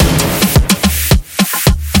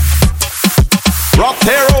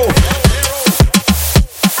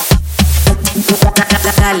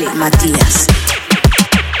Dale, Matías.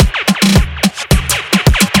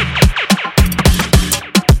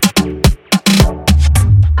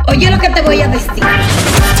 Oye lo que te voy a decir.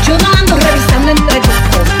 Yo no ando revisando entre tus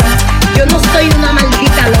cosas. Yo no soy una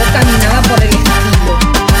maldita loca ni nada por el estilo.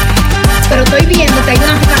 Pero estoy viendo que hay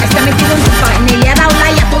una rica que se ha metido en tu página y le ha dado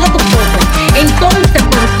like a todas tus fotos. Entonces,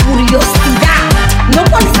 por curiosidad, no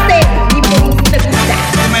por celo ni por inseguridad.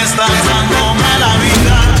 Me estás dando mala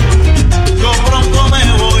vida. Yo pronto me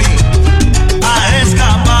voy a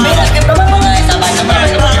escapar. Mira, que no me pongan esa vaina para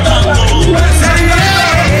ver.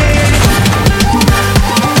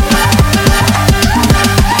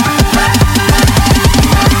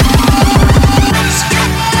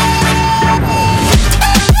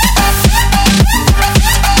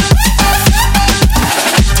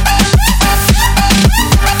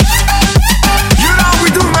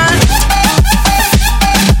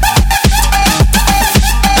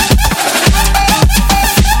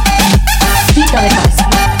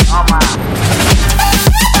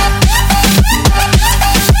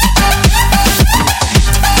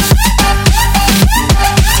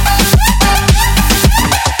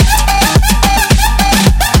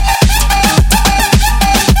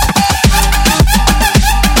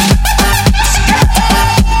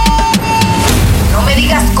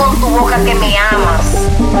 Que me amas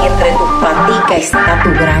y entre tus paticas está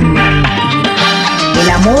tu gran mentira. El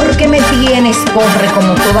amor que me tienes corre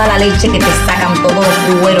como toda la leche que te sacan todos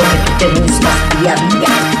los cueros que tú te buscas día a día.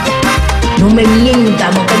 No me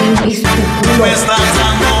mientas, no te limpies tu culo. Me estás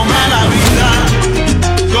dando mala